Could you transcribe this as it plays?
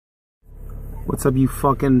What's up, you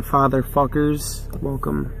fucking father fuckers?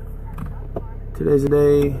 Welcome. Today's the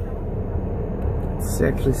day. It's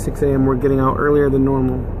actually 6 a.m. We're getting out earlier than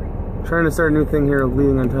normal. Trying to start a new thing here of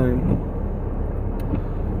leaving on time.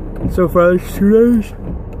 So far, it's 2 days.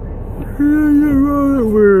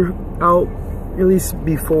 We're out at least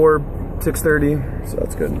before 6:30, so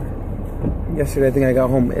that's good. Yesterday, I think I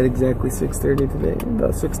got home at exactly 6:30 today.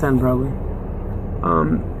 About 6:10 probably.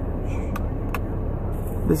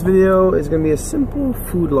 This video is going to be a simple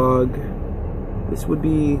food log. This would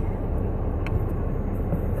be, I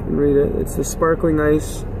can read it, it's a sparkling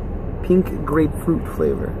ice, pink grapefruit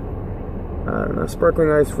flavor.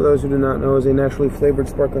 Sparkling ice, for those who do not know, is a naturally flavored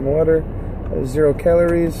sparkling water. It has 0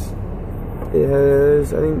 calories. It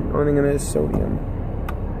has, I think, only in it is sodium.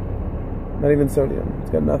 Not even sodium.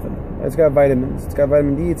 It's got nothing. It's got vitamins. It's got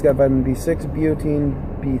vitamin D, it's got vitamin B6, biotin,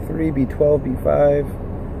 B3, B12, B5.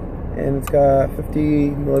 And it's got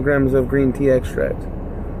 50 milligrams of green tea extract.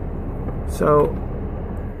 So,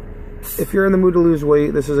 if you're in the mood to lose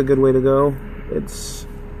weight, this is a good way to go. It's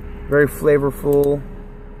very flavorful.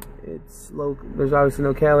 It's low. There's obviously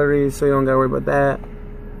no calories, so you don't gotta worry about that.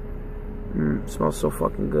 It smells so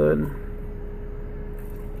fucking good.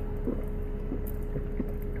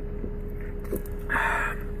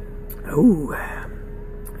 Ooh.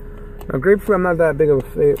 Now, grapefruit, I'm not that big of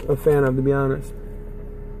a fan of, to be honest.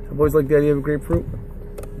 I've always liked the idea of grapefruit.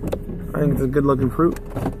 I think it's a good looking fruit.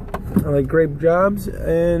 I like grape jobs,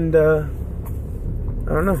 and I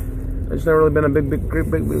don't know. I've just never really been a big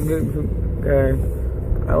grapefruit guy.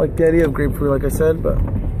 I like the idea of grapefruit, like I said, but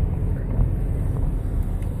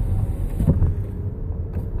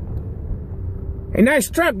hey, nice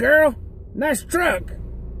truck, girl. Nice truck.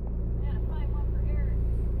 Yeah, 5-1 for Eric.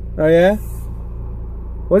 Oh yeah?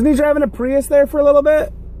 Wasn't he driving a Prius there for a little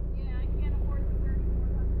bit?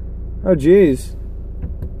 Oh jeez.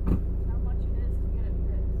 How much it is to get it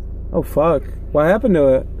fixed. Oh fuck. What happened to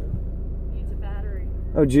it? Needs a battery.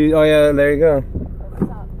 Oh geez. Oh yeah, there you go.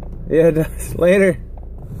 What's up? Yeah, it does. Later.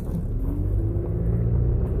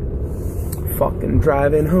 Fucking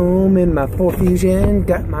driving home in my Ford Fusion.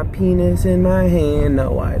 Got my penis in my hand.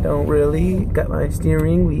 No, I don't really. Got my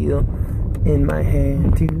steering wheel in my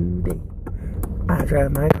hand today. I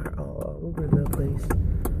drive my car all over the place.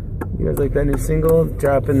 You guys like that new single?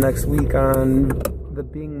 Dropping next week on the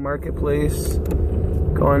Bing Marketplace.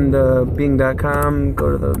 Go on to Bing.com,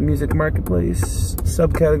 go to the music marketplace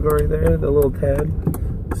subcategory there, the little tab.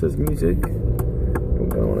 It says music. You're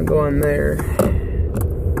gonna want to go on there.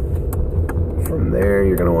 From there,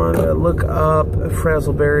 you're gonna want to look up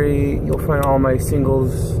Frazzleberry. You'll find all my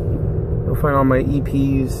singles. You'll find all my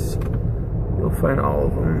EPs. You'll find all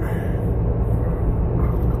of them.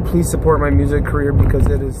 Please support my music career, because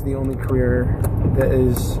it is the only career that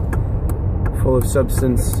is full of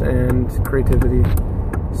substance and creativity.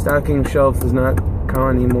 Stocking shelf does not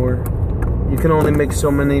count anymore. You can only make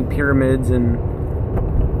so many pyramids and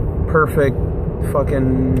perfect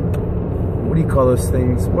fucking, what do you call those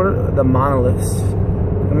things? What are the monoliths?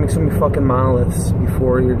 You can make so many fucking monoliths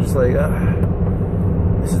before you're just like,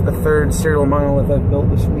 this is the 3rd serial monolith I've built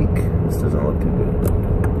this week. This doesn't look too good.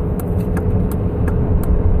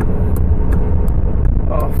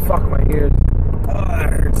 Oh, fuck my ears. Oh, that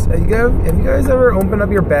hurts. Have you guys ever opened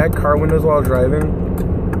up your back car windows while driving?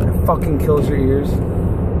 It fucking kills your ears. Oh,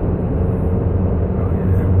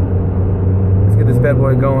 yeah. Let's get this bad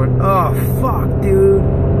boy going. Oh, fuck, dude.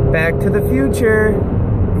 Back to the Future.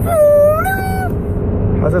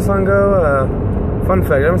 How's that song go? Fun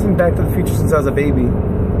fact, I haven't seen Back to the Future since I was a baby.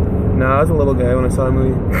 No, I was a little guy when I saw the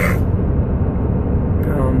movie.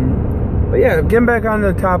 But yeah, getting back on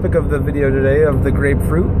the topic of the video today, of the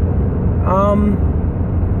grapefruit.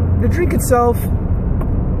 The drink itself,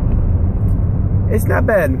 it's not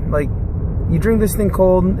bad. Like, you drink this thing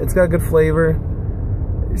cold, it's got good flavor.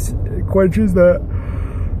 It quenches that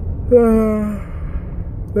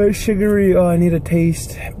sugary, oh, I need a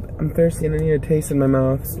taste. I'm thirsty and I need a taste in my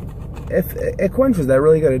mouth. It quenches that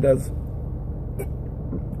really good, it does.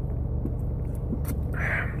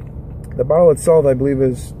 The bottle itself, I believe,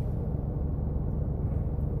 is,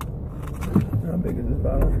 how big is this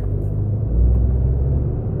bottle?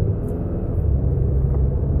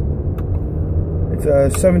 It's a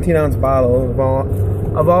 17-ounce bottle.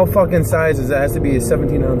 Of all fucking sizes, it has to be a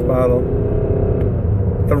 17-ounce bottle.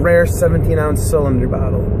 The rare 17-ounce cylinder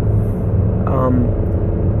bottle.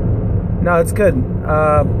 No, it's good.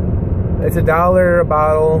 It's $1 a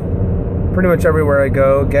bottle. Pretty much everywhere I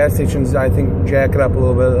go. Gas stations, I think, jack it up a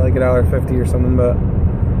little bit, like $1.50 or something, but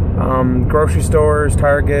grocery stores,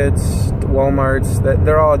 Targets, Walmarts,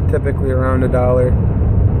 they're all typically around $1.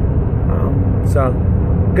 So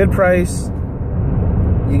good price.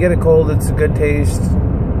 You get it cold, it's a good taste.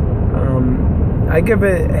 I give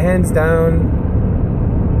it, hands down,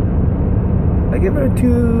 I give it a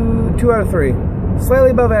 2 out of 3.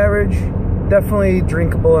 Slightly above average, definitely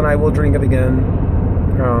drinkable, and I will drink it again.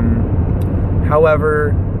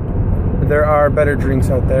 However, there are better drinks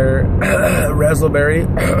out there. Razzleberry.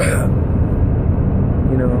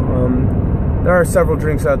 You know, there are several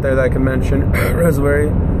drinks out there that I can mention.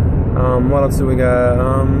 Razzleberry. What else do we got?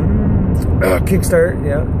 Kickstart,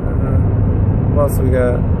 yeah. What else do we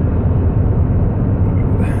got?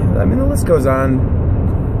 I mean, the list goes on.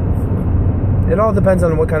 It all depends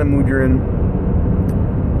on what kind of mood you're in.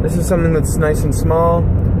 This is something that's nice and small.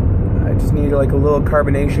 I just need like a little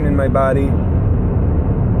carbonation in my body.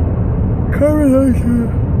 Carbonation.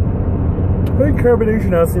 I think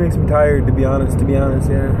carbonation honestly makes me tired, to be honest,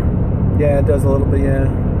 yeah. Yeah, it does a little bit, yeah.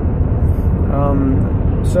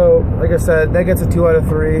 So, like I said, that gets a 2 out of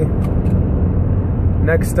 3.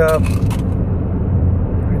 Next up, I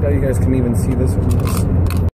doubt you guys can even see this one.